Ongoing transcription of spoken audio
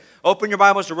Open your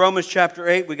Bibles to Romans chapter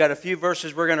 8. We got a few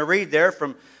verses we're going to read there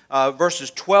from verses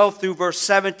 12 through verse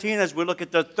 17 as we look at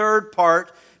the third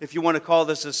part, if you want to call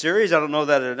this a series. I don't know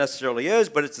that it necessarily is,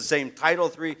 but it's the same title,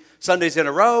 3 Sundays in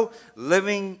a row,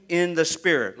 Living in the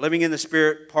Spirit. Living in the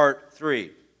Spirit, part 3.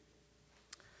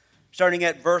 Starting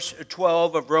at verse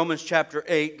 12 of Romans chapter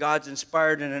 8, God's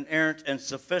inspired and inerrant and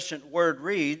sufficient word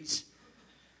reads,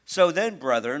 "So then,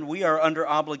 brethren, we are under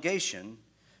obligation,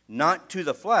 not to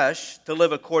the flesh, to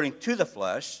live according to the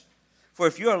flesh. For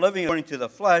if you are living according to the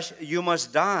flesh, you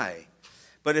must die.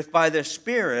 But if by the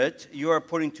Spirit you are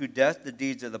putting to death the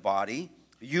deeds of the body,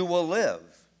 you will live.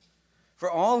 For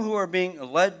all who are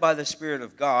being led by the Spirit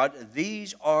of God,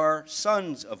 these are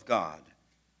sons of God.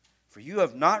 For you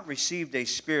have not received a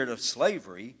spirit of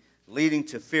slavery, leading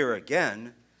to fear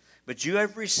again, but you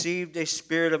have received a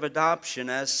spirit of adoption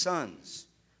as sons,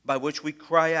 by which we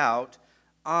cry out,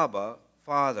 Abba,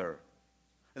 Father.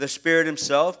 The Spirit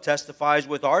himself testifies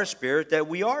with our spirit that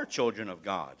we are children of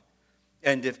God.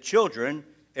 And if children,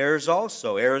 heirs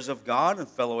also, heirs of God and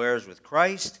fellow heirs with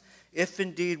Christ, if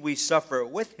indeed we suffer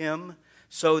with him,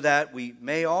 so that we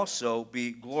may also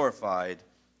be glorified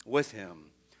with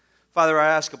him." Father, I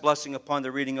ask a blessing upon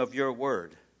the reading of your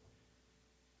word.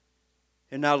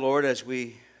 And now, Lord, as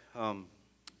we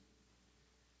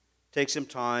take some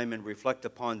time and reflect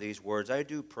upon these words, I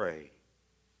do pray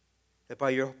that by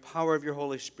your power of your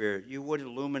Holy Spirit, you would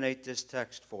illuminate this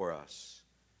text for us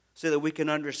so that we can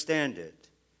understand it.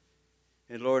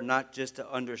 And Lord, not just to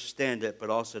understand it, but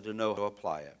also to know how to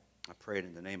apply it. I pray it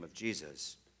in the name of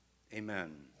Jesus.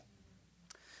 Amen.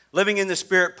 Living in the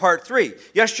Spirit, part 3.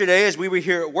 Yesterday, as we were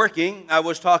here working, I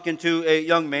was talking to a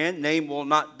young man, name will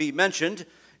not be mentioned,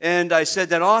 and I said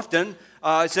that often.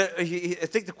 I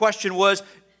think the question was,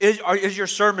 is your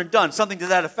sermon done? Something to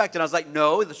that effect. And I was like,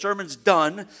 no, the sermon's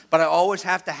done, but I always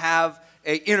have to have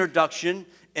an introduction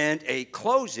and a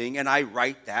closing, and I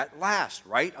write that last,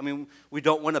 right? I mean, we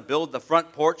don't want to build the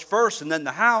front porch first and then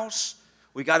the house.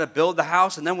 We got to build the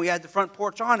house, and then we add the front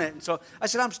porch on it. And so I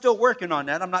said, I'm still working on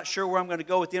that. I'm not sure where I'm going to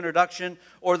go with the introduction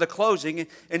or the closing.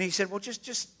 And he said, well,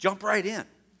 just jump right in.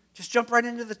 Just jump right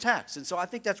into the text. And so I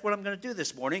think that's what I'm going to do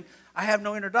this morning. I have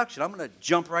no introduction. I'm going to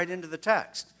jump right into the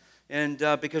text. And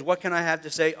because what can I have to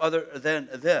say other than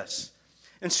this?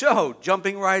 And so,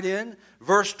 jumping right in,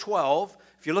 verse 12.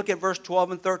 If you look at verse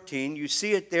 12 and 13, you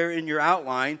see it there in your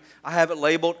outline. I have it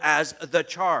labeled as the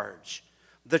charge.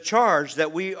 The charge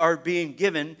that we are being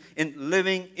given in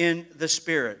living in the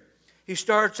Spirit. He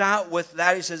starts out with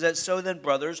that. He says that, so then,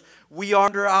 brothers, we are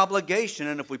under obligation.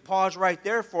 And if we pause right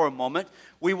there for a moment,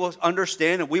 we will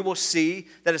understand and we will see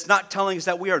that it's not telling us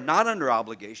that we are not under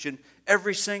obligation.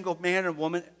 Every single man and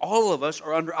woman, all of us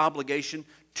are under obligation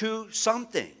to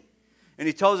something. And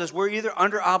he tells us we're either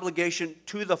under obligation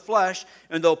to the flesh,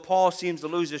 and though Paul seems to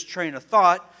lose his train of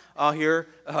thought here,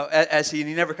 as he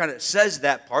never kind of says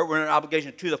that part, we're under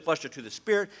obligation to the flesh or to the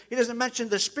Spirit. He doesn't mention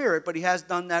the Spirit, but he has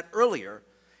done that earlier.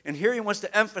 And here he wants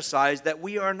to emphasize that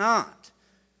we are not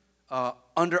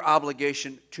under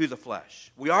obligation to the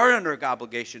flesh. We are under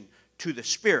obligation to the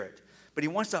Spirit. But he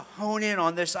wants to hone in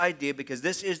on this idea because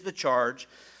this is the charge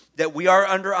that we are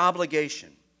under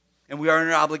obligation. And we are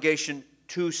under obligation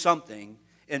to something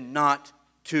and not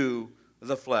to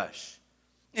the flesh.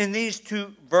 In these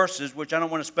two verses, which I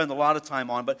don't want to spend a lot of time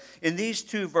on, but in these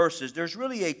two verses, there's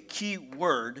really a key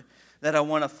word that I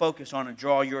want to focus on and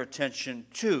draw your attention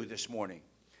to this morning.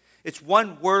 It's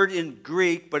one word in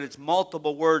Greek, but it's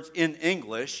multiple words in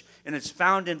English. And it's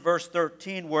found in verse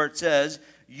 13 where it says,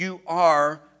 you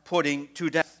are putting to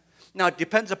death. Now, it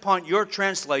depends upon your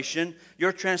translation.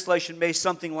 Your translation may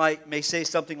say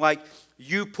something like,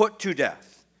 you put to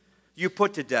death. You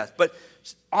put to death. But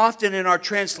often in our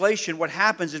translation, what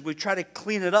happens is we try to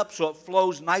clean it up so it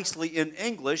flows nicely in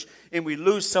English, and we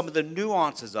lose some of the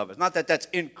nuances of it. Not that that's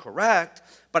incorrect,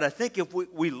 but I think if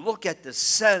we look at the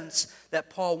sense that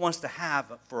Paul wants to have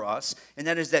for us, and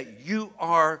that is that you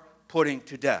are putting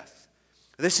to death.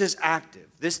 This is active.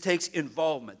 This takes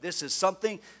involvement. This is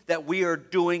something that we are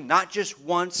doing not just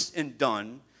once and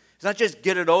done. It's not just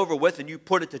get it over with and you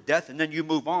put it to death and then you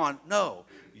move on. No,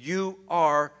 you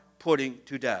are putting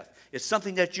to death. It's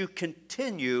something that you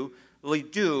continually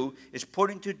do, is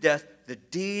putting to death the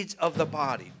deeds of the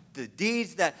body. The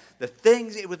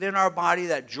things within our body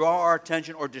that draw our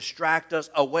attention or distract us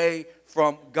away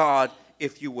from God,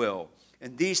 if you will.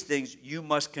 And these things you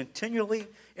must continually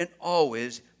and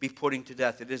always be putting to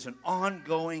death. It is an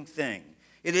ongoing thing.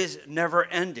 It is never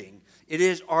ending. It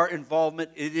is our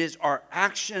involvement. It is our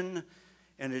action.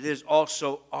 And it is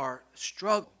also our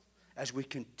struggle as we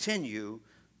continue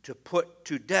to put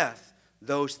to death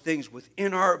those things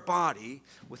within our body,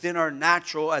 within our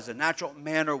natural, as a natural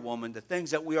man or woman, the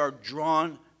things that we are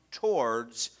drawn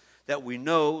towards that we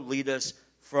know lead us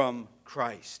from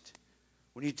Christ.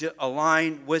 We need to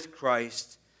align with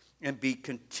Christ and be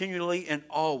continually and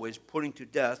always putting to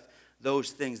death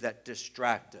those things that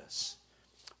distract us.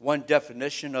 One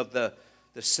definition of the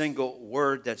single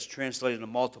word that's translated into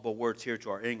multiple words here to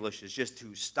our English is just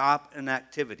to stop an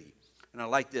activity. And I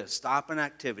like this, stop an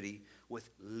activity with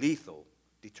lethal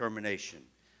determination.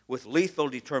 With lethal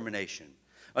determination.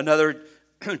 Another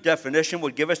definition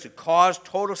would give us to cause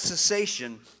total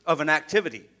cessation of an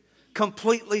activity.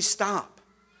 Completely stop.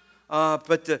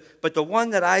 But the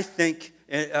one that I think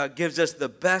gives us the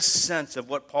best sense of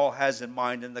what Paul has in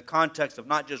mind in the context of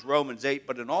not just Romans 8,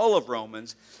 but in all of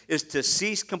Romans, is to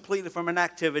cease completely from an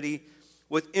activity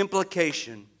with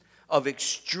implication of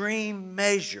extreme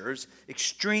measures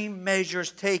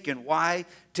taken. Why?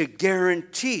 To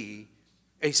guarantee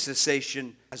a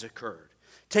cessation has occurred.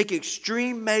 Take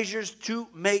extreme measures to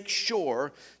make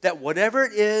sure that whatever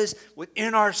it is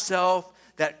within ourselves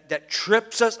that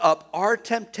trips us up, our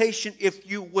temptation, if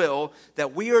you will,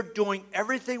 that we are doing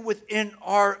everything within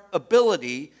our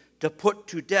ability to put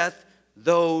to death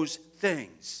those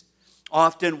things.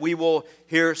 Often we will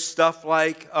hear stuff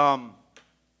like,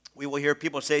 we will hear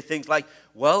people say things like,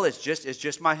 well, it's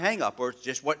just my hang-up, or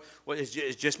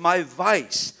it's just my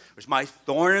vice, or it's my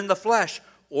thorn in the flesh.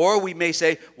 Or we may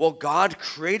say, well, God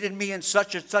created me in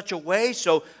such and such a way,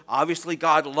 so obviously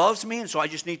God loves me, and so I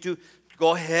just need to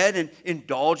go ahead and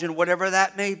indulge in whatever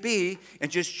that may be,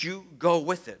 and just you go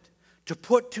with it. To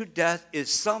put to death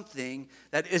is something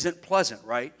that isn't pleasant,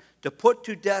 right? To put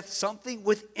to death something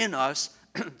within us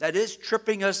that is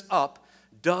tripping us up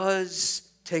does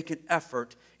take an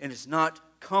effort, and it's not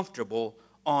comfortable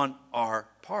on our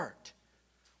part.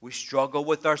 We struggle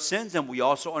with our sins, and we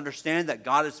also understand that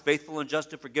God is faithful and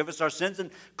just to forgive us our sins and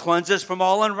cleanse us from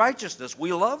all unrighteousness.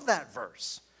 We love that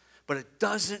verse, but it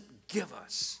doesn't give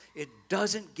us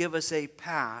a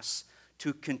pass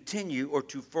to continue or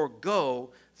to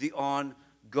forego the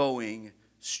ongoing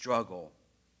struggle.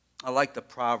 I like the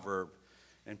proverb,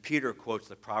 and Peter quotes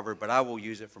the proverb, but I will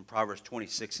use it from Proverbs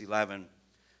 26:11. I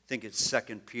think it's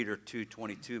 2 Peter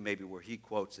 2:22 maybe where he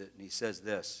quotes it, and he says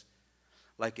this,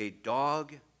 like a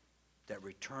dog that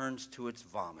returns to its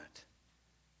vomit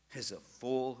is a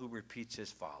fool who repeats his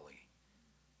folly.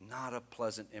 Not a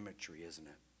pleasant imagery, isn't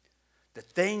it? The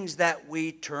things that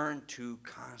we turn to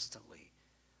constantly.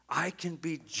 I can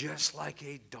be just like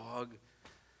a dog.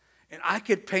 And I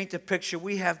could paint a picture.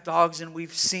 We have dogs and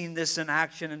we've seen this in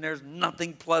action and there's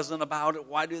nothing pleasant about it.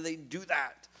 Why do they do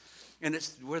that? And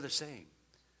we're the same.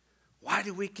 Why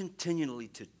do we continually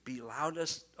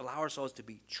allow ourselves to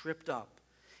be tripped up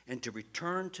and to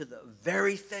return to the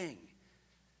very thing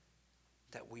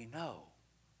that we know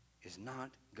is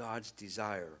not God's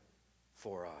desire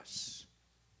for us?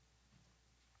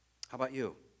 How about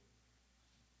you?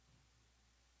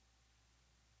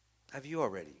 Have you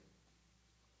already?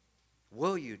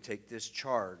 Will you take this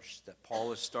charge that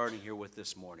Paul is starting here with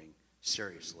this morning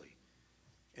seriously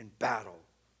and battle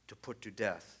to put to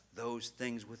death those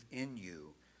things within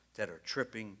you that are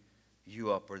tripping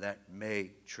you up or that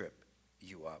may trip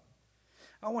you up?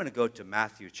 I want to go to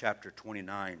Matthew chapter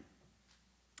 29.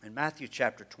 In Matthew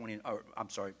chapter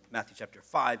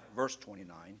 5, verse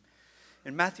 29.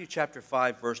 In Matthew chapter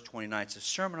 5, verse 29, it's a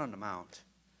Sermon on the Mount.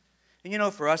 And you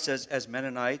know, for us as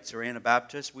Mennonites or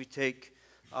Anabaptists, we take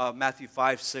Matthew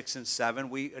 5, 6, and 7.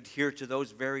 We adhere to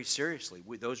those very seriously.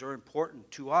 Those are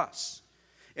important to us.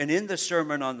 And in the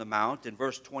Sermon on the Mount, in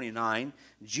verse 29,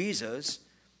 Jesus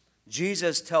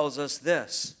tells us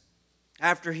this.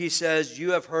 After he says,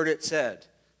 you have heard it said,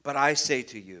 but I say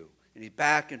to you. And he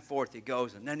back and forth he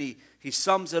goes. And then he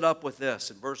sums it up with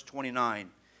this in verse 29.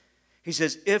 He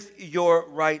says, if your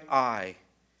right eye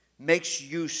makes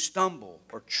you stumble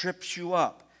or trips you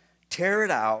up, tear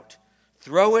it out,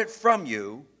 throw it from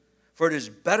you, for it is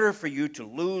better for you to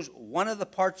lose one of the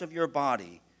parts of your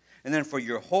body and then for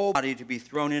your whole body to be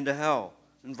thrown into hell.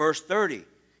 In verse 30,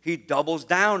 he doubles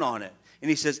down on it. And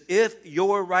he says, if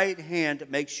your right hand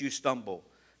makes you stumble,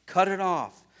 cut it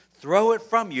off, throw it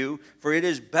from you, for it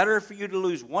is better for you to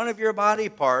lose one of your body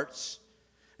parts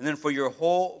and then for your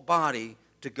whole body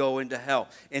to go into hell.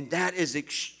 And that is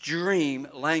extreme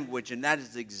language, and that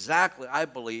is exactly, I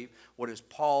believe, what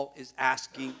Paul is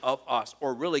asking of us,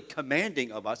 or really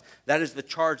commanding of us. That is the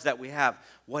charge that we have.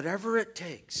 Whatever it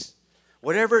takes.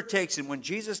 And when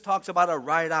Jesus talks about a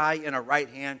right eye and a right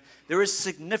hand, there is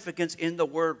significance in the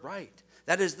word right.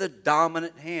 That is the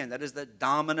dominant hand. That is the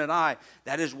dominant eye.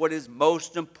 That is what is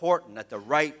most important, at the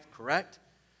right, correct?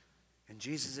 And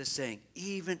Jesus is saying,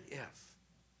 even if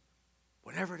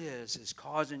whatever it is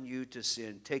causing you to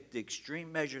sin, take the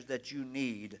extreme measures that you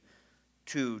need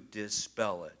to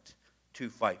dispel it, to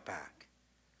fight back.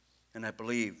 And I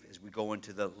believe as we go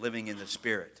into the living in the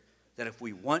Spirit, that if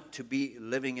we want to be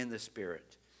living in the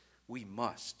Spirit, we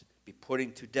must be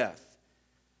putting to death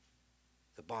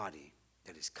the body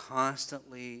that is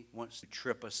constantly wants to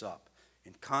trip us up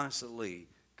and constantly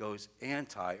goes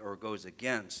anti or goes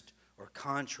against or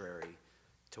contrary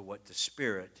to what the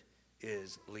Spirit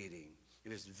is leading.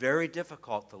 It is very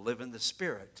difficult to live in the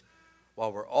Spirit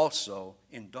while we're also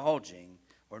indulging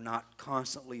or not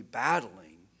constantly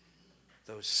battling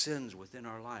those sins within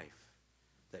our life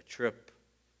that trip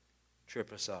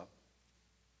us up.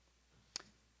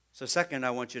 So second,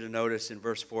 I want you to notice in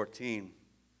verse 14,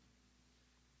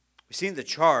 we've seen the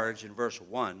charge in verse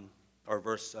 1, or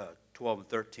verse 12 and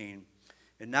 13.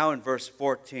 And now in verse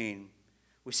 14,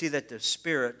 we see that the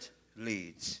Spirit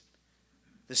leads.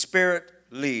 The Spirit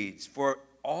leads. For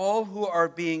all who are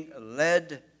being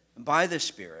led by the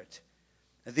Spirit,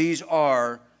 these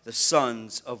are the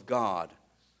sons of God.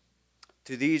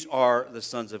 To these are the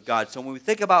sons of God. So when we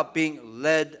think about being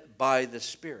led by the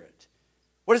Spirit,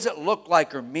 what does it look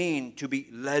like or mean to be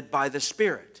led by the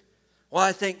Spirit? Well,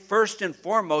 I think first and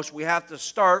foremost, we have to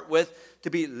start with, to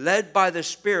be led by the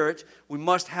Spirit, we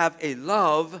must have a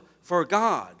love for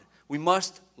God. We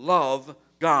must love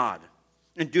God.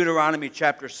 In Deuteronomy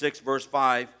chapter 6, verse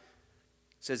 5, it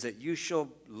says that you shall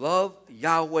love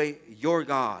Yahweh your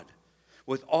God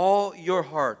with all your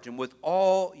heart and with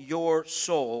all your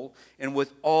soul and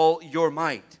with all your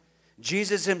might.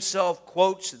 Jesus himself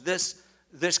quotes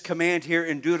this command here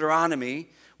in Deuteronomy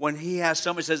when he has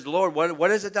somebody says, Lord,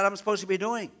 what is it that I'm supposed to be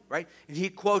doing? Right? And he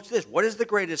quotes this. What is the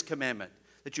greatest commandment?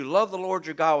 That you love the Lord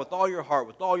your God with all your heart,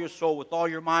 with all your soul, with all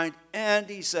your mind. And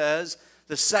he says,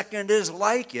 the second is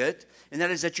like it, and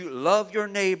that is that you love your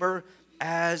neighbor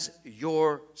as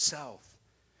yourself.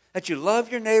 That you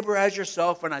love your neighbor as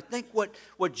yourself. And I think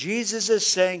what Jesus is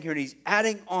saying here, and he's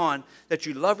adding on that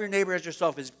you love your neighbor as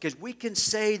yourself, is because we can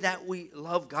say that we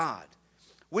love God.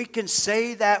 We can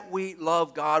say that we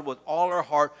love God with all our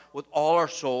heart, with all our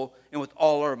soul, and with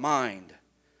all our mind.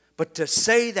 But to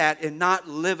say that and not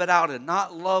live it out and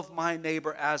not love my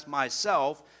neighbor as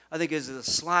myself, I think is a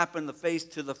slap in the face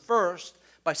to the first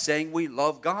by saying we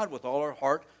love God with all our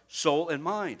heart, soul, and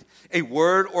mind. A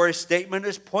word or a statement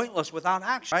is pointless without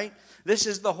action, right? This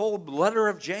is the whole letter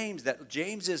of James that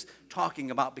James is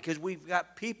talking about, because we've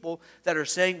got people that are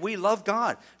saying we love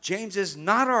God. James is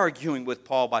not arguing with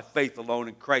Paul by faith alone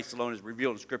and Christ alone is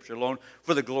revealed in Scripture alone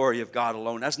for the glory of God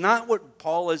alone. That's not what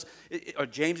Paul is, or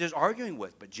James is arguing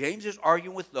with. But James is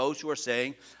arguing with those who are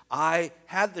saying, I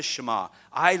have the Shema.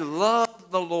 I love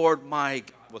the Lord my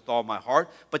God with all my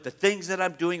heart, but the things that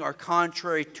I'm doing are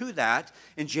contrary to that.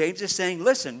 And James is saying,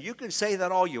 listen, you can say that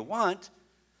all you want,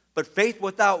 but faith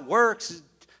without works,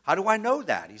 how do I know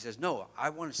that? He says, no, I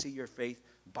want to see your faith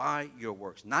by your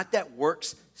works. Not that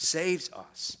works saves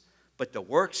us, but the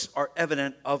works are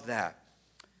evident of that.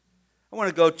 I want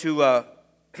to go to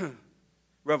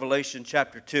Revelation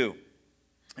chapter 2.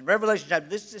 In Revelation chapter,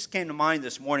 this just came to mind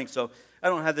this morning, so I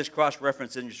don't have this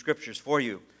cross-reference in your scriptures for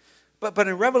you. But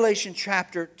in Revelation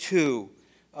chapter 2,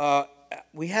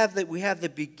 we have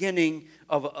the beginning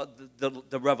of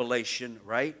the revelation,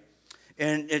 right?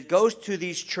 And it goes to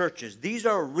these churches. These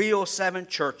are real 7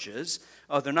 churches.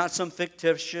 They're not some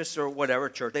fictitious or whatever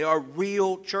church. They are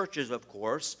real churches, of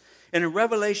course. And in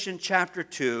Revelation chapter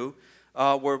 2,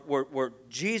 where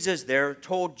Jesus there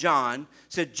told John,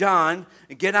 said, John,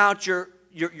 get out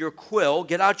your quill,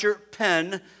 get out your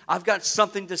pen. I've got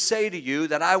something to say to you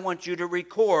that I want you to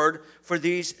record for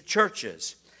these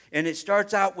churches. And it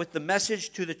starts out with the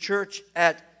message to the church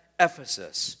at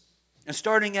Ephesus. And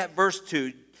starting at verse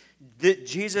 2,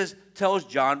 Jesus tells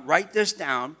John, write this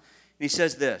down. And he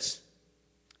says this,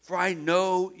 for I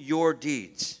know your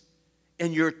deeds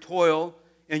and your toil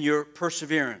and your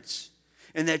perseverance,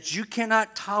 and that you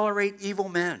cannot tolerate evil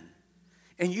men.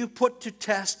 And you put to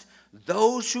test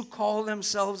those who call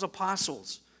themselves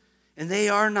apostles, and they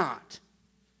are not.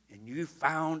 And you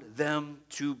found them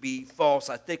to be false.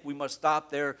 I think we must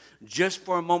stop there just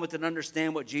for a moment and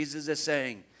understand what Jesus is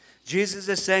saying. Jesus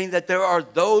is saying that there are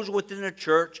those within a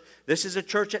church. This is a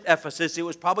church at Ephesus. It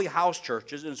was probably house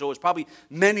churches, and so it was probably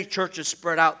many churches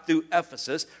spread out through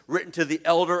Ephesus, written to the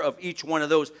elder of each one of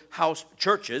those house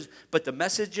churches. But the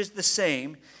message is the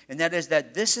same, and that is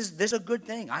that this is a good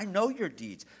thing. I know your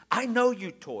deeds. I know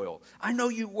you toil. I know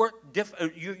you work.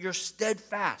 You're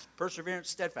steadfast,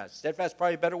 perseverance, steadfast. Steadfast is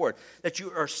probably a better word. That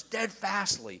you are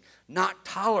steadfastly not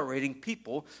tolerating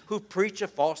people who preach a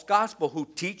false gospel, who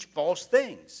teach false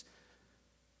things.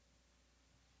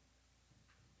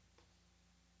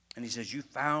 And he says, you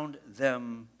found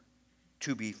them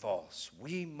to be false.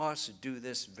 We must do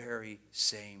this very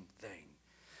same thing.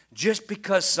 Just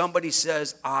because somebody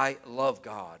says, I love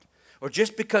God, or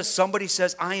just because somebody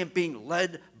says, I am being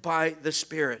led by the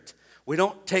Spirit, we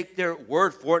don't take their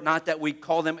word for it. Not that we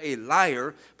call them a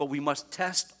liar, but we must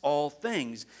test all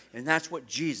things. And that's what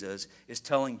Jesus is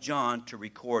telling John to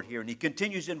record here. And he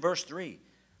continues in verse 3.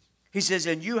 He says,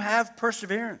 and you have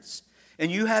perseverance,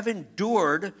 and you have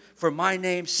endured for my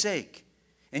name's sake,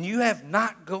 and you have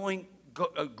not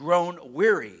grown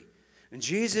weary. And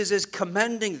Jesus is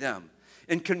commending them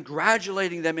and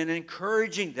congratulating them and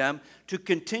encouraging them to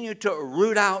continue to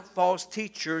root out false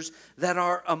teachers that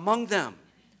are among them.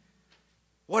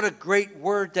 What a great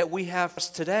word that we have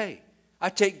today. I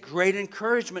take great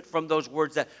encouragement from those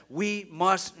words that we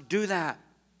must do that.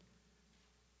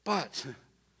 But,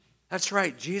 that's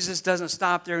right, Jesus doesn't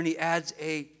stop there and he adds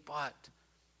a but.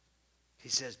 He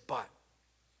says, but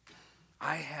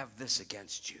I have this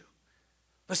against you.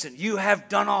 Listen, you have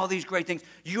done all these great things.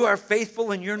 You are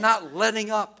faithful and you're not letting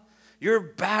up. You're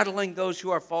battling those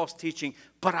who are false teaching,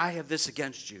 but I have this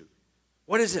against you.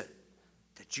 What is it?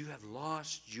 That you have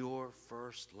lost your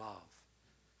first love.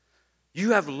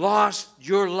 You have lost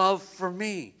your love for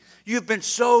me. You've been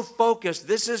so focused.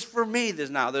 This is for me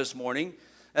this morning,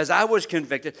 as I was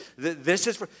convicted. This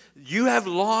is for you. Have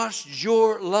lost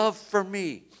your love for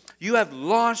me. You have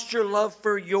lost your love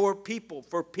for your people,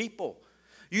 for people.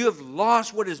 You have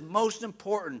lost what is most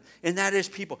important, and that is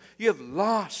people. You have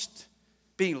lost.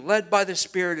 Being led by the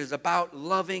Spirit is about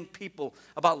loving people,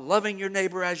 about loving your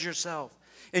neighbor as yourself.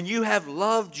 And you have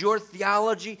loved your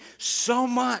theology so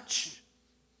much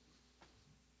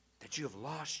that you have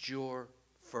lost your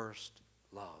first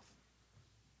love.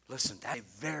 Listen, that's a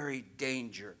very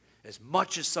danger, as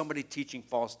much as somebody teaching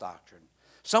false doctrine.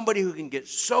 Somebody who can get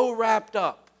so wrapped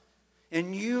up,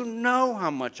 and you know how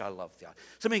much I love theology.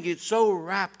 Somebody can get so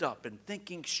wrapped up in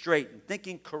thinking straight and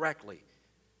thinking correctly.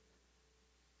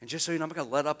 And just so you know, I'm not going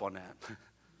to let up on that.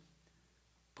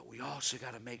 But we also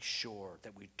got to make sure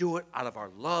that we do it out of our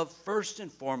love, first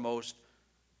and foremost,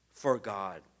 for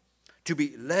God. To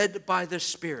be led by the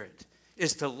Spirit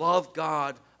is to love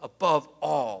God above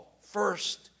all,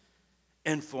 first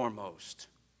and foremost.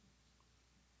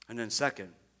 And then second,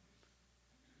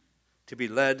 to be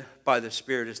led by the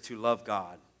Spirit is to love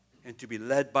God. And to be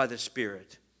led by the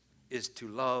Spirit is to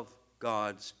love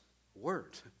God's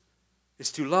Word.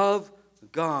 It's to love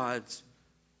God's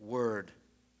Word.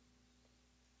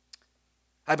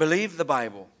 I believe the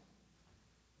Bible.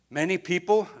 Many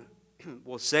people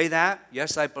will say that.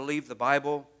 Yes, I believe the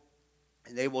Bible.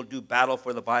 And they will do battle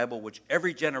for the Bible, which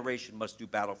every generation must do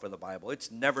battle for the Bible. It's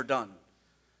never done.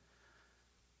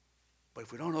 But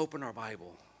if we don't open our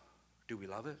Bible, do we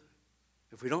love it?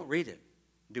 If we don't read it,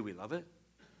 do we love it?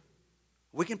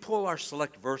 We can pull our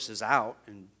select verses out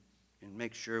and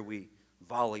make sure we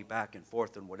volley back and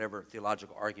forth in whatever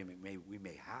theological argument we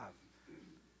may have.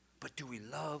 But do we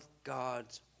love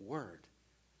God's Word?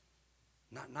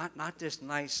 Not this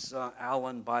nice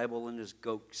Allen Bible in this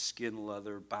goat skin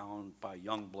leather bound by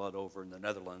Youngblood over in the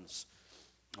Netherlands.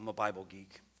 I'm a Bible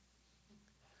geek.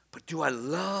 But do I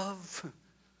love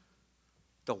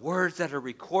the words that are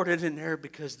recorded in there,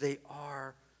 because they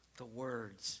are the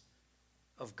words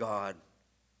of God?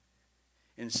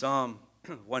 In Psalm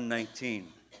 119,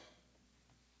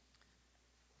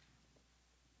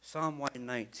 Psalm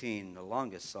 119, the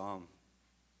longest psalm,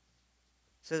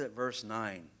 says at verse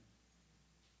 9,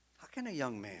 how can a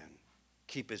young man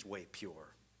keep his way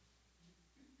pure?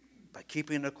 By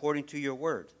keeping it according to your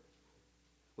word.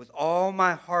 With all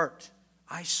my heart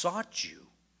I sought you.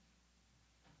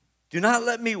 Do not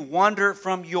let me wander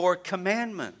from your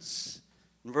commandments.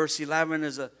 And verse 11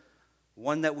 is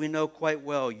one that we know quite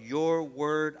well. Your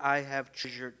word I have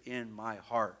treasured in my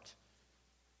heart.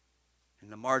 In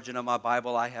the margin of my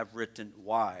Bible I have written,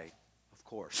 why? Of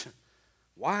course.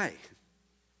 Why?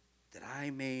 That I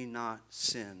may not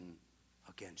sin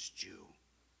against you.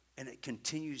 And it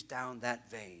continues down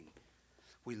that vein.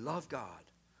 We love God.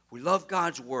 We love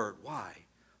God's word. Why?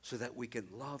 So that we can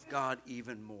love God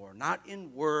even more. Not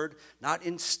in word, not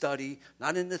in study,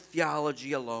 not in the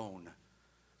theology alone,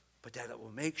 but that it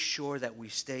will make sure that we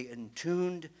stay in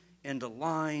tuned and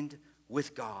aligned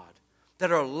with God.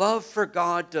 That our love for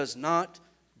God does not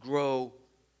grow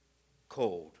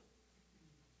cold.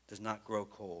 Does not grow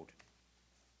cold.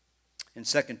 In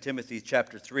 2 Timothy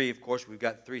chapter 3, of course, we've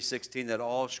got 3:16, that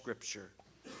all Scripture,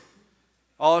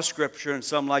 and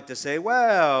some like to say,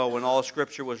 well, when all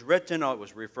Scripture was written, it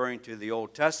was referring to the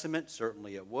Old Testament.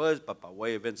 Certainly it was, but by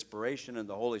way of inspiration and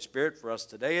the Holy Spirit for us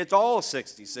today, it's all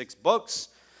 66 books.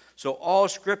 So all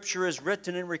Scripture is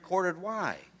written and recorded.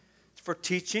 Why? for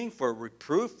teaching, for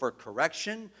reproof, for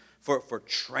correction, for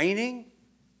training.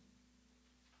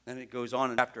 Then it goes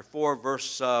on in chapter 4,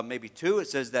 verse maybe 2. It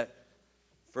says that,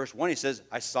 verse 1, he says,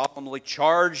 I solemnly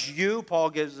charge you.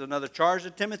 Paul gives another charge to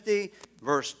Timothy.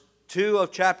 Verse 2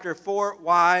 of chapter 4,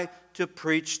 why? To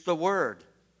preach the word.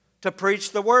 To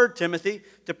preach the word, Timothy.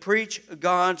 To preach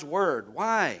God's word.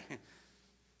 Why?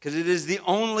 Because it is the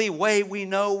only way we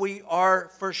know we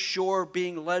are for sure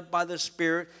being led by the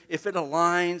Spirit if it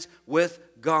aligns with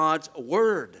God's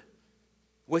word.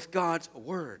 With God's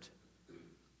word.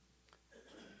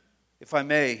 If I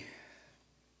may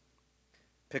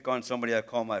pick on somebody I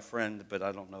call my friend, but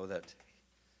I don't know that.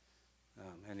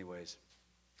 Anyways.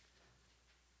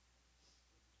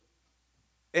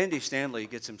 Andy Stanley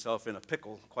gets himself in a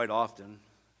pickle quite often,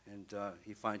 and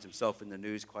he finds himself in the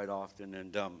news quite often.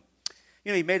 And,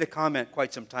 he made a comment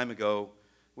quite some time ago,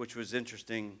 which was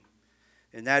interesting,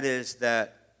 and that is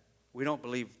that we don't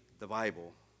believe the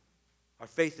Bible. Our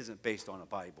faith isn't based on a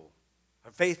Bible.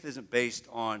 Our faith isn't based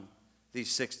on these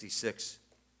 66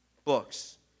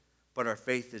 books, but our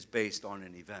faith is based on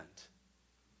an event.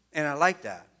 And I like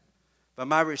that. But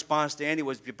my response to Andy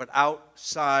was, but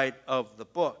outside of the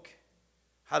book,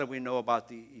 how do we know about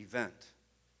the event?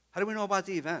 How do we know about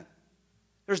the event?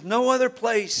 There's no other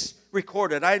place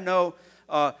recorded. I know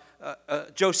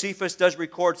Josephus does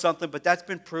record something, but that's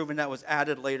been proven that was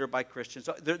added later by Christians.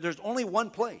 So there's only one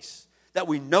place that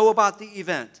we know about the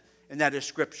event, and that is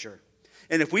Scripture.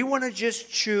 And if we want to just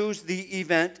choose the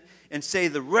event and say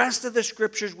the rest of the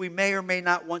Scriptures we may or may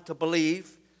not want to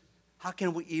believe, how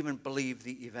can we even believe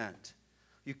the event?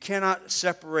 You cannot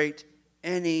separate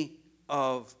any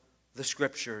of the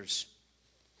Scriptures.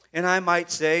 And I might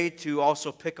say, to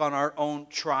also pick on our own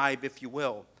tribe, if you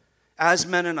will, as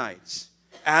Mennonites,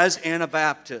 as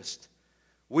Anabaptists,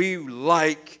 we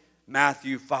like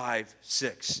Matthew 5,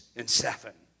 6, and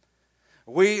 7.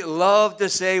 We love to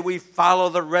say we follow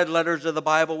the red letters of the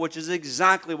Bible, which is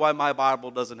exactly why my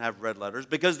Bible doesn't have red letters,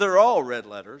 because they're all red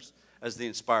letters as the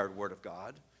inspired Word of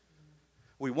God.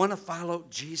 We want to follow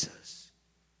Jesus,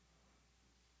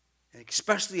 and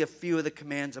especially a few of the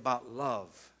commands about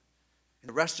love. And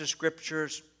the rest of the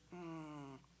Scriptures, we're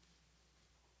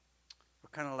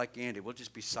kind of like Andy. We'll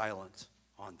just be silent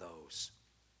on those.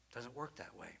 Doesn't work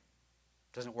that way.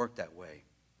 Doesn't work that way.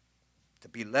 To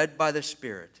be led by the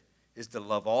Spirit is to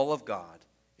love all of God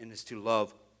and is to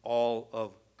love all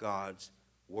of God's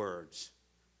words.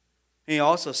 And he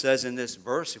also says in this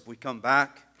verse, if we come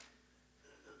back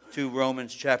to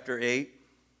Romans chapter 8,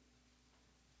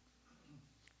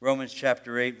 Romans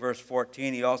chapter 8, verse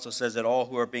 14, he also says that all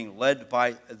who are being led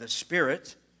by the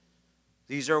Spirit,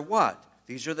 these are what?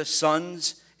 These are the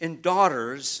sons and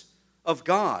daughters of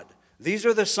God. These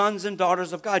are the sons and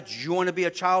daughters of God. Do you want to be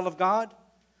a child of God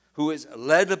who is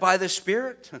led by the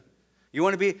Spirit? You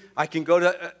want to be, I can go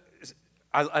to,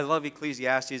 I love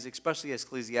Ecclesiastes, especially as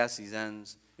Ecclesiastes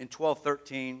ends in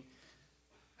 12:13.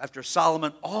 After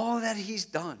Solomon, all that he's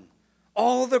done,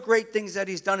 all the great things that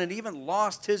he's done, and even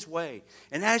lost his way.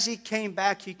 And as he came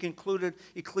back, he concluded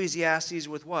Ecclesiastes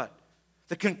with what?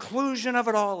 The conclusion of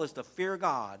it all is to fear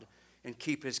God and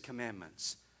keep his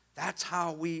commandments. That's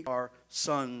how we are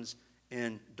sons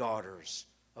and daughters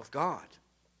of God.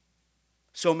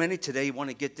 So many today want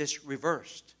to get this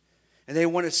reversed. And they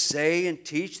want to say and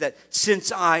teach that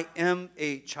since I am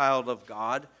a child of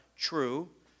God, true,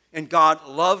 and God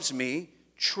loves me,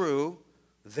 true,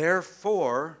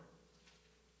 therefore,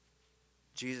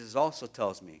 Jesus also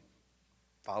tells me,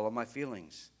 follow my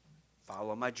feelings,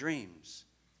 follow my dreams,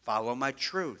 follow my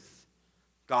truth.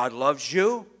 God loves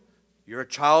you. You're a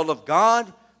child of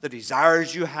God. The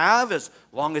desires you have, as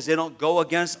long as they don't go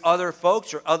against other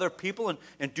folks or other people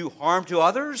and do harm to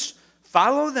others,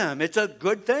 follow them. It's a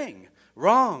good thing.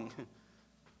 Wrong.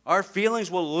 Our feelings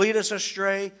will lead us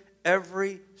astray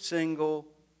every single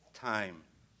time.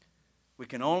 We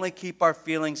can only keep our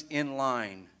feelings in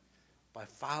line by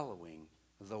following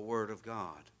the Word of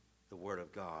God. The Word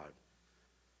of God.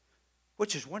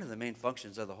 Which is one of the main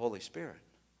functions of the Holy Spirit,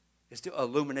 is to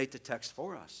illuminate the text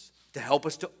for us, to help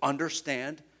us to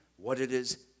understand what it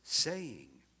is saying.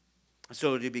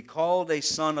 So to be called a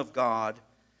son of God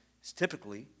is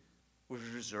typically was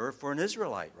reserved for an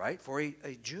Israelite, right? For a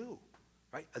Jew,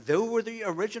 right? They were the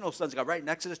original sons of God, right? In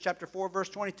Exodus chapter 4, verse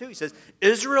 22, he says,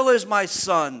 Israel is my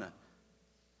son.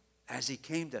 As he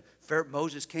came to Pharaoh,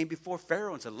 Moses came before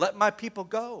Pharaoh and said, let my people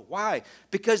go. Why?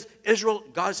 Because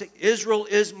God said, Israel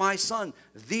is my son.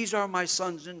 These are my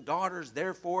sons and daughters.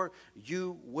 Therefore,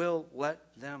 you will let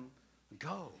them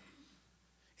go.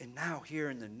 And now here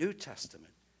in the New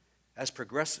Testament, as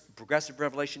progressive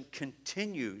revelation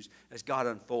continues, as God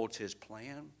unfolds his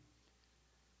plan,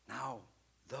 Now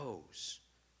those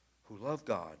who love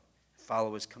God and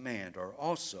follow his command are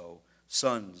also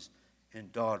sons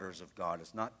and daughters of God.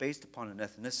 It's not based upon an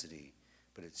ethnicity,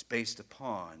 but it's based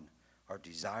upon our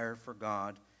desire for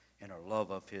God and our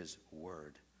love of his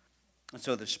word. And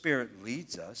so the Spirit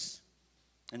leads us.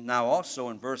 And now also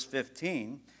in verse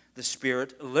 15, the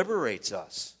Spirit liberates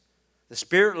us. The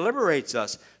Spirit liberates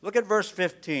us. Look at verse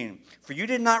 15. For you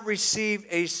did not receive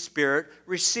a spirit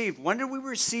received. When did we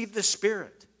receive the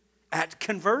Spirit? At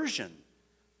conversion.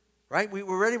 Right?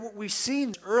 We've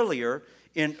seen earlier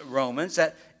in Romans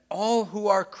that all who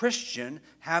are Christian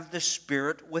have the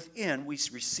Spirit within. We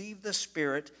receive the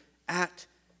Spirit at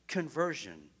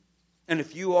conversion. And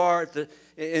if you are,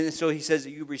 and so he says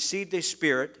that you received a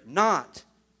spirit not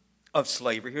of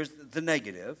slavery. Here's the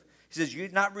negative. He says you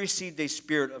not received a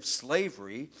spirit of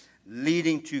slavery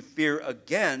leading to fear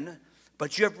again,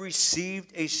 but you have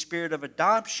received a spirit of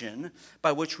adoption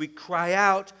by which we cry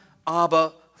out,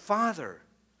 Abba, Father.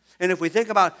 And if we think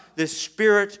about this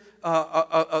spirit,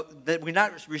 that we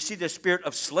not received a spirit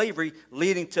of slavery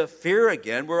leading to fear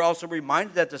again, we're also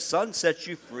reminded that the Son sets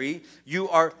you free. You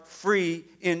are free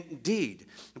indeed.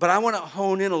 But I want to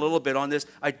hone in a little bit on this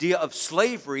idea of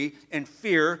slavery and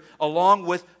fear, along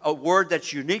with a word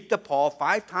that's unique to Paul.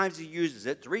 5 times he uses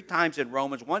it, 3 times in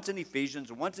Romans, once in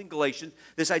Ephesians, and once in Galatians,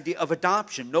 this idea of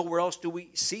adoption. Nowhere else do we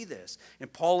see this.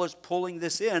 And Paul is pulling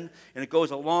this in, and it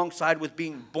goes alongside with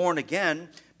being born again.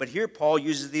 But here Paul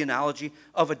uses the analogy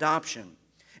of adoption.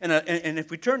 And if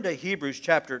we turn to Hebrews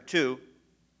chapter 2,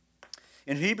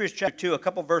 in Hebrews chapter 2, a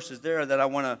couple verses there that I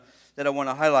want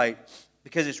to highlight,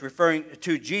 because it's referring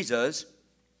to Jesus.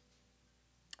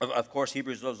 Of course,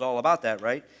 Hebrews is all about that,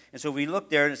 right? And so we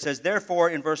look there, and it says, therefore,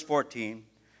 in verse 14,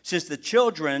 since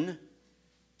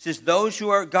those who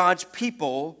are God's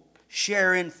people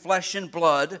share in flesh and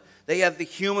blood, they have the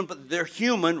human, but they're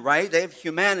human, right? They have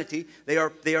humanity.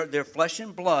 They're flesh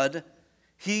and blood.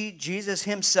 He, Jesus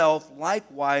himself,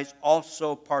 likewise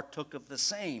also partook of the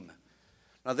same.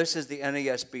 Now, this is the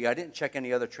NASB. I didn't check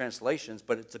any other translations,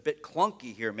 but it's a bit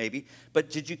clunky here maybe. But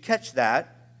did you catch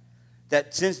that?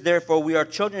 That since, therefore, we are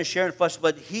children of sharing flesh and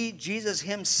blood, he, Jesus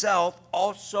himself,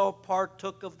 also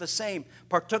partook of the same.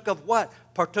 Partook of what?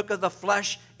 Partook of the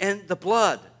flesh and the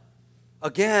blood.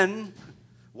 Again,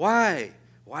 why?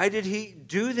 Why did he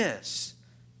do this?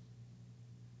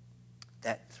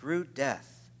 That through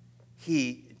death,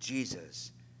 he,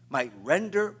 Jesus, might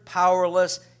render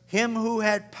powerless him who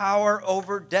had power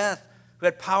over death, who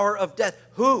had power of death.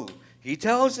 Who? He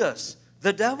tells us,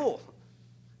 the devil.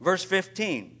 Verse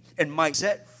 15, and might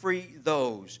set free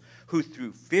those who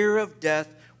through fear of death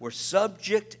were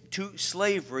subject to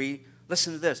slavery.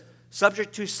 Listen to this,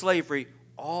 subject to slavery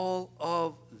all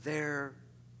of their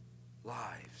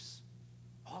lives.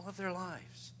 All of their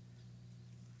lives.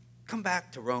 Come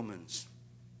back to Romans.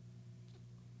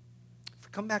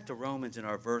 Come back to Romans in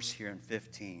our verse here in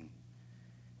 15.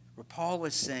 Where Paul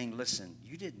is saying, listen,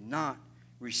 you did not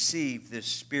receive this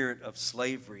spirit of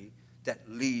slavery that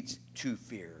leads to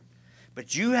fear.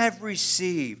 But you have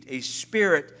received a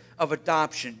spirit of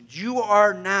adoption. You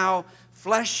are now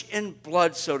flesh and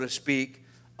blood, so to speak,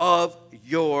 of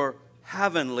your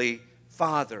heavenly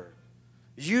Father.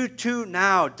 You too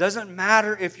now, doesn't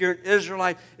matter if you're an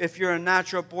Israelite, if you're a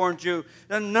natural-born Jew,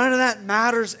 none of that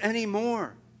matters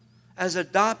anymore. As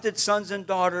adopted sons and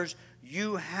daughters,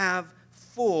 you have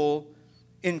full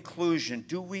inclusion.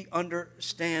 Do we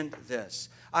understand this?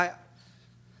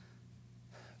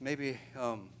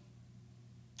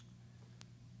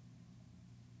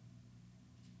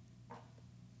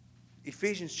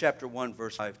 Ephesians chapter 1,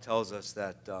 verse 5 tells us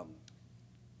that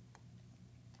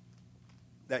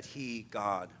he,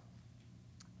 God,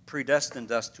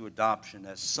 predestined us to adoption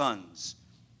as sons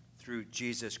through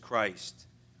Jesus Christ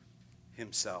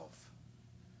himself.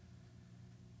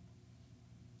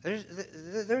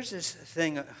 There's this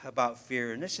thing about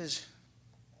fear, and this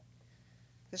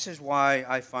is why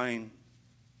I find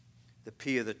the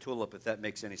P of the tulip, if that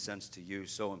makes any sense to you,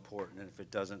 so important. And if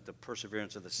it doesn't, the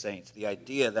perseverance of the saints, the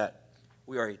idea that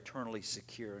we are eternally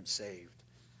secure and saved.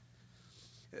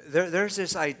 There's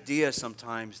this idea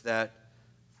sometimes that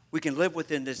we can live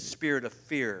within this spirit of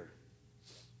fear,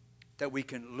 that we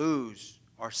can lose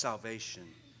our salvation,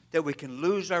 that we can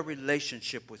lose our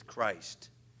relationship with Christ.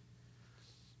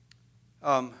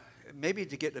 Maybe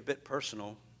to get a bit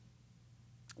personal,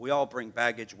 we all bring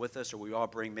baggage with us, or we all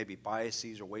bring maybe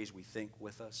biases or ways we think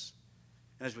with us.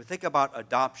 And as we think about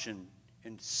adoption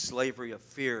and slavery of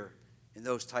fear and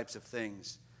those types of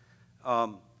things,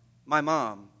 my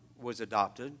mom was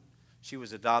adopted. She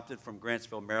was adopted from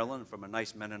Grantsville, Maryland, from a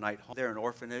nice Mennonite home. There, an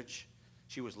orphanage.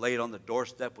 She was laid on the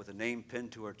doorstep with a name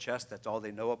pinned to her chest. That's all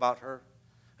they know about her.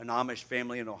 An Amish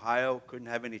family in Ohio couldn't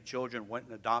have any children, went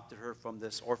and adopted her from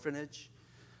this orphanage.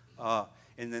 And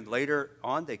then later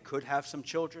on, they could have some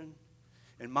children.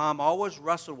 And Mom always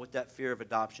wrestled with that fear of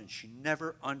adoption. She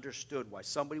never understood why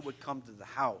somebody would come to the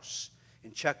house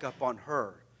and check up on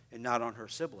her and not on her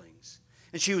siblings.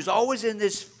 And she was always in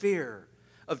this fear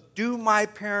of, do my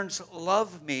parents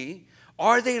love me?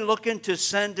 Are they looking to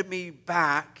send me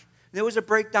back? There was a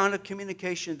breakdown of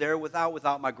communication there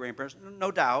without my grandparents, no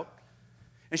doubt.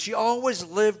 And she always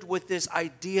lived with this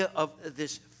idea of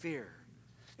this fear.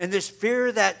 And this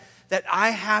fear that I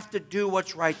have to do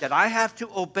what's right, that I have to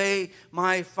obey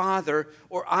my father,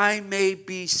 or I may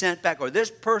be sent back. Or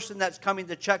this person that's coming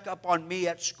to check up on me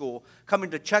at school,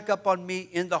 coming to check up on me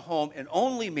in the home, and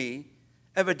only me,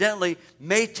 evidently,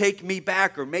 may take me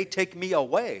back or may take me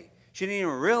away. She didn't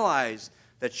even realize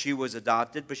that she was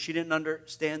adopted, but she didn't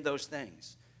understand those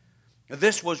things.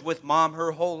 This was with Mom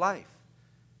her whole life.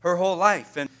 Her whole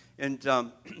life. And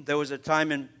there was a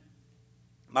time in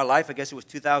my life, I guess it was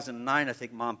 2009, I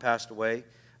think Mom passed away.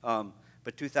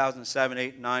 But 2007,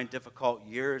 8, 9, difficult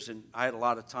years, and I had a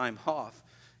lot of time off.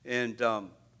 And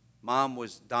Mom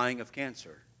was dying of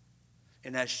cancer.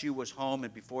 And as she was home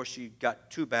and before she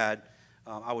got too bad,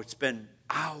 I would spend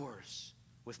hours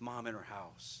with Mom in her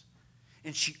house.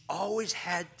 And she always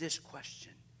had this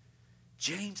question,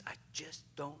 James, I just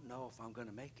don't know if I'm going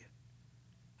to make it.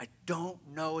 I don't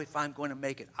know if I'm going to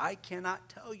make it. I cannot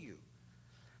tell you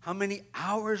how many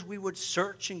hours we would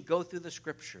search and go through the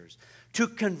scriptures to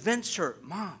convince her,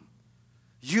 Mom,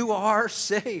 you are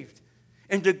saved.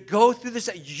 And to go through this,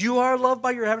 you are loved by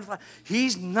your Heavenly Father.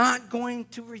 He's not going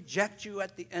to reject you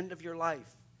at the end of your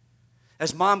life.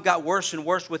 As Mom got worse and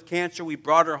worse with cancer, we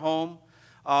brought her home.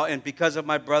 And because of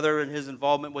my brother and his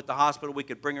involvement with the hospital, we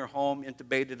could bring her home,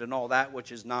 intubated and all that,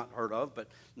 which is not heard of. But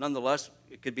nonetheless,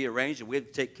 it could be arranged, and we had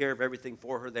to take care of everything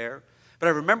for her there. But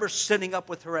I remember sitting up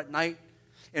with her at night,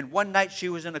 and one night she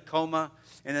was in a coma,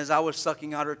 and as I was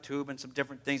sucking out her tube and some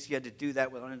different things, she had to do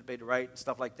that with unintubated right and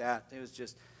stuff like that. It was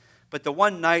just, but the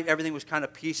one night, everything was kind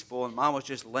of peaceful, and Mom was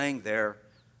just laying there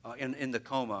in the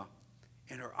coma,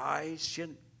 and her eyes, she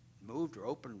hadn't moved or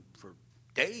opened for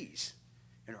days,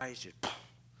 and her eyes just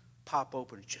pop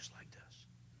open just like this.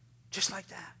 Just like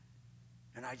that.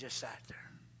 And I just sat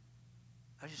there.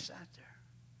 I just sat there.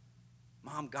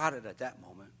 Mom got it at that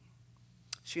moment.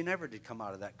 She never did come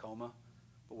out of that coma,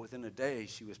 but within a day,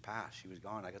 she was past. She was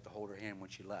gone. I got to hold her hand when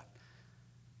she left.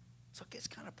 So it gets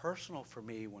kind of personal for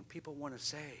me when people want to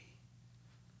say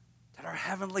that our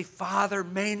Heavenly Father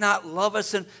may not love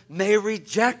us and may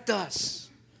reject us.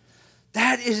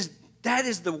 That is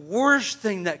the worst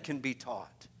thing that can be taught.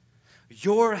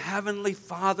 Your Heavenly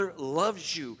Father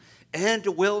loves you and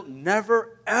will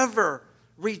never, ever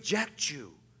reject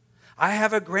you. I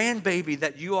have a grandbaby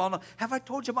that you all know. Have I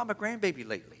told you about my grandbaby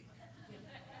lately?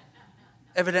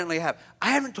 Evidently I have. I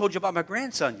haven't told you about my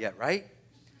grandson yet, right?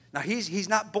 Now, he's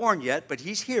not born yet, but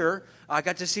he's here. I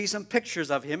got to see some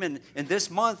pictures of him, and this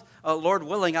month, Lord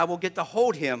willing, I will get to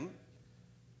hold him.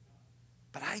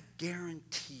 But I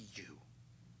guarantee you,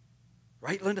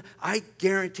 right, Linda? I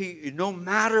guarantee you, no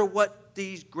matter what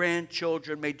these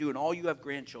grandchildren may do, and all you have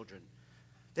grandchildren,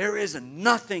 there is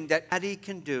nothing that Daddy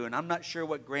can do, and I'm not sure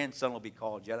what grandson will be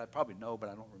called yet. I probably know, but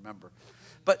I don't remember.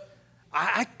 But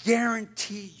I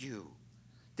guarantee you,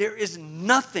 there is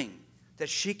nothing that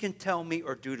she can tell me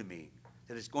or do to me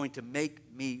that is going to make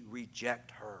me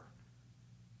reject her.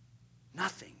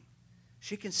 Nothing.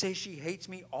 She can say she hates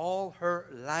me all her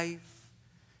life,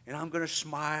 and I'm going to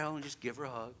smile and just give her a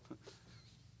hug.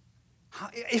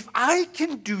 If I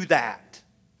can do that,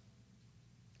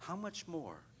 how much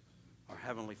more our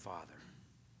Heavenly Father?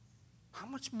 How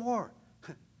much more?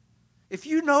 If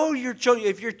you know your children,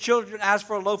 if your children ask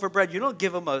for a loaf of bread, you don't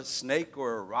give them a snake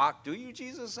or a rock, do you,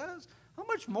 Jesus says? How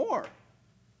much more?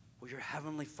 Well, your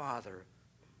Heavenly Father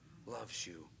loves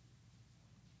you.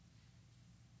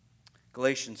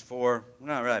 Galatians 4, we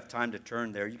don't really have time to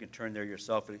turn there. You can turn there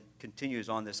yourself. It continues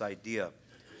on this idea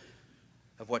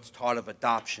of what's taught of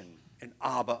adoption and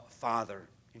Abba, Father,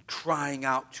 and crying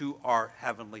out to our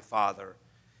Heavenly Father.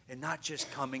 And not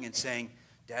just coming and saying,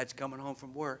 Dad's coming home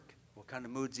from work. What kind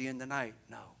of mood's he in tonight?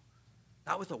 No.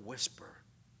 Not with a whisper,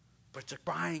 but it's a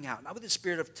crying out. Not with a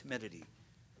spirit of timidity,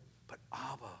 but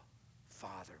Abba,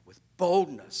 Father, with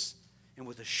boldness and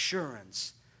with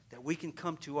assurance that we can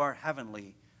come to our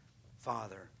Heavenly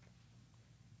Father.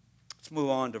 Let's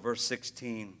move on to verse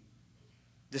 16.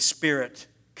 The Spirit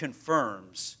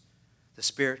confirms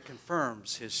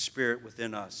His Spirit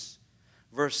within us.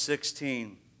 Verse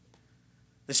 16.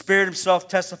 The Spirit himself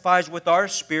testifies with our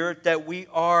spirit that we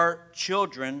are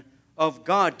children of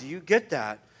God. Do you get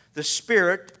that? The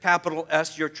Spirit, capital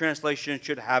S, your translation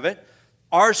should have it.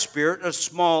 Our spirit, a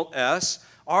small s,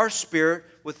 our spirit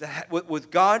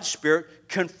with God's Spirit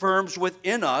confirms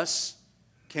within us.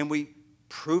 Can we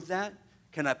prove that?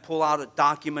 Can I pull out a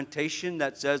documentation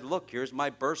that says, look, here's my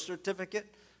birth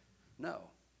certificate? No,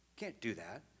 can't do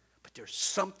that. But there's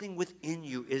something within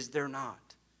you, is there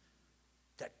not,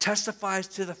 that testifies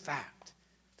to the fact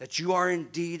that you are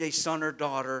indeed a son or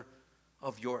daughter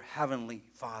of your heavenly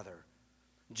Father.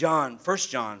 1 John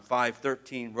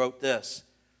 5:13 wrote this.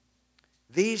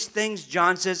 These things,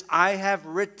 John says, I have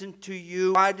written to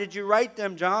you. Why did you write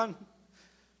them, John?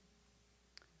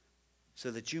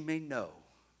 So that you may know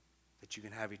that you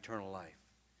can have eternal life.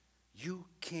 You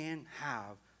can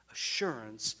have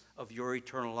assurance of your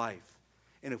eternal life.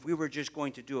 And if we were just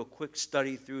going to do a quick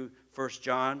study through 1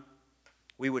 John,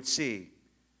 we would see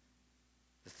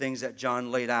the things that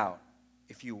John laid out.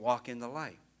 If you walk in the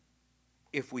light,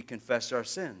 if we confess our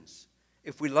sins,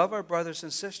 if we love our brothers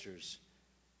and sisters,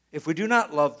 if we do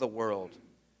not love the world,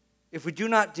 if we do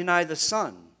not deny the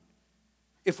Son,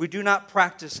 if we do not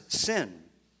practice sin,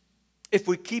 if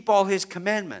we keep all his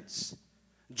commandments.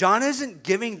 John isn't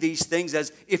giving these things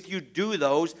as if you do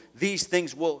those, these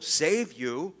things will save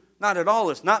you. Not at all.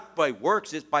 It's not by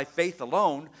works, it's by faith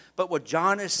alone. But what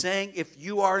John is saying, if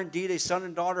you are indeed a son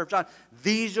and daughter of John,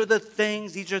 these are the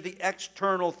things, these are the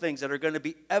external things that are going to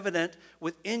be evident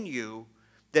within you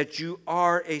that you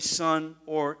are a son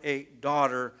or a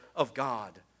daughter of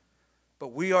God.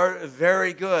 But we are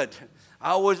very good.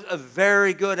 I was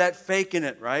very good at faking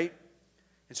it, right?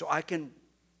 And so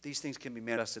these things can be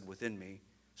manifested within me.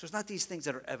 So it's not these things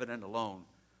that are evident alone.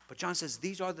 But John says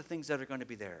these are the things that are going to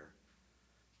be there.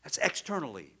 That's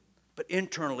externally. But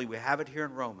internally, we have it here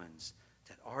in Romans,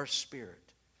 that our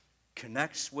spirit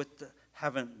connects with the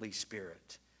heavenly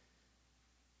Spirit,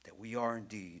 that we are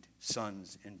indeed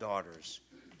sons and daughters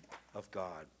of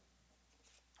God.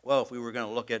 Well, if we were going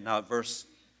to look at now verse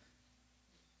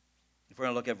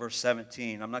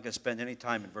 17, I'm not going to spend any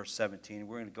time in verse 17.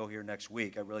 We're going to go here next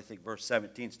week. I really think verse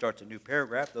 17 starts a new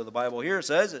paragraph, though the Bible here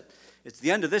says it's the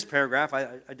end of this paragraph.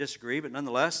 I disagree, but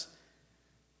nonetheless,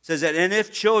 it says that, and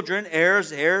if children,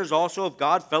 heirs, heirs also of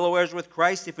God, fellow heirs with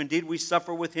Christ, if indeed we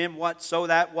suffer with him, what? So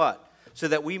that what? So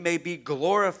that we may be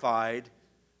glorified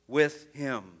with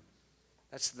him.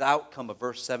 That's the outcome of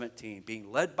verse 17,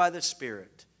 being led by the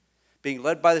Spirit. Being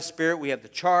led by the Spirit, we have the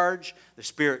charge. The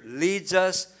Spirit leads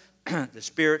us. The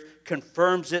Spirit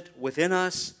confirms it within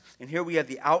us. And here we have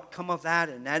the outcome of that,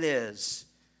 and that is,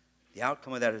 the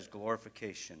outcome of that is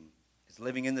glorification. It's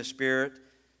living in the Spirit,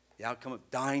 the outcome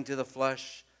of dying to the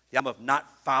flesh, the outcome of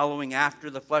not following after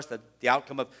the flesh, the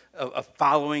outcome of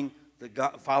following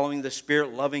the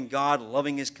Spirit, loving God,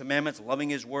 loving his commandments, loving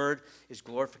his word, is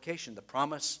glorification, the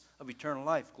promise of eternal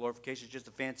life. Glorification is just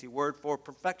a fancy word for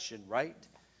perfection, right?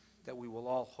 That we will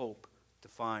all hope to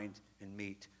find and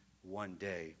meet one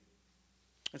day.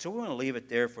 And so we want to leave it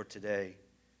there for today.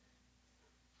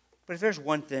 But if there's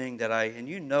one thing that and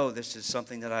you know this is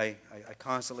something that I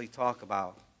constantly talk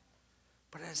about,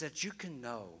 but is that you can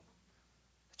know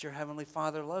that your Heavenly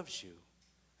Father loves you,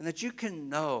 and that you can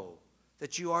know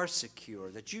that you are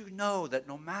secure, that you know that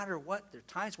no matter what, there are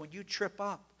times when you trip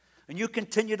up, and you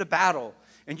continue to battle,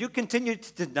 and you continue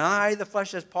to deny the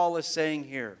flesh, as Paul is saying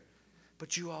here.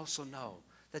 But you also know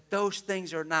that those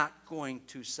things are not going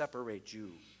to separate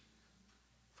you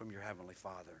from your Heavenly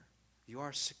Father. You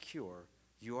are secure.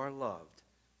 You are loved.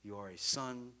 You are a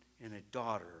son and a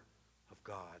daughter of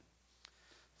God.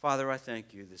 Father, I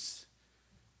thank you this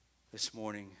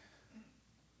morning.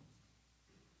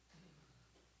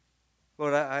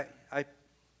 Lord, I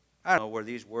don't know where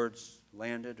these words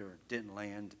landed or didn't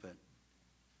land, but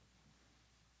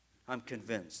I'm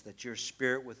convinced that your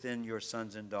Spirit within your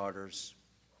sons and daughters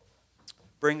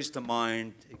brings to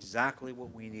mind exactly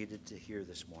what we needed to hear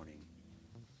this morning.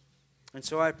 And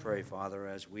so I pray, Father,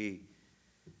 as we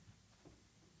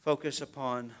focus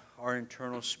upon our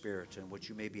internal spirit and what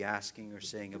you may be asking or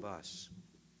saying of us.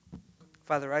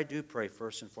 Father, I do pray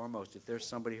first and foremost, if there's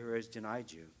somebody who has denied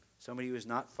you, somebody who is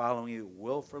not following you,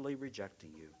 willfully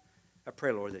rejecting you, I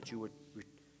pray, Lord, that you would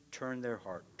turn their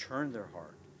heart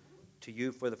to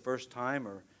you for the first time,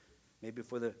 or maybe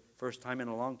for the first time in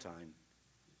a long time.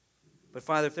 But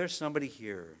Father, if there's somebody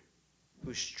here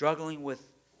who's struggling with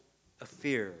a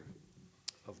fear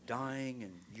of dying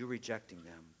and you rejecting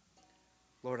them,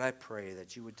 Lord, I pray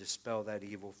that you would dispel that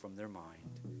evil from their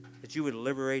mind, that you would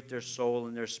liberate their soul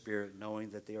and their spirit,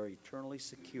 knowing that they are eternally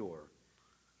secure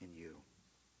in you.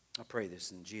 I pray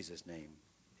this in Jesus' name.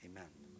 Amen.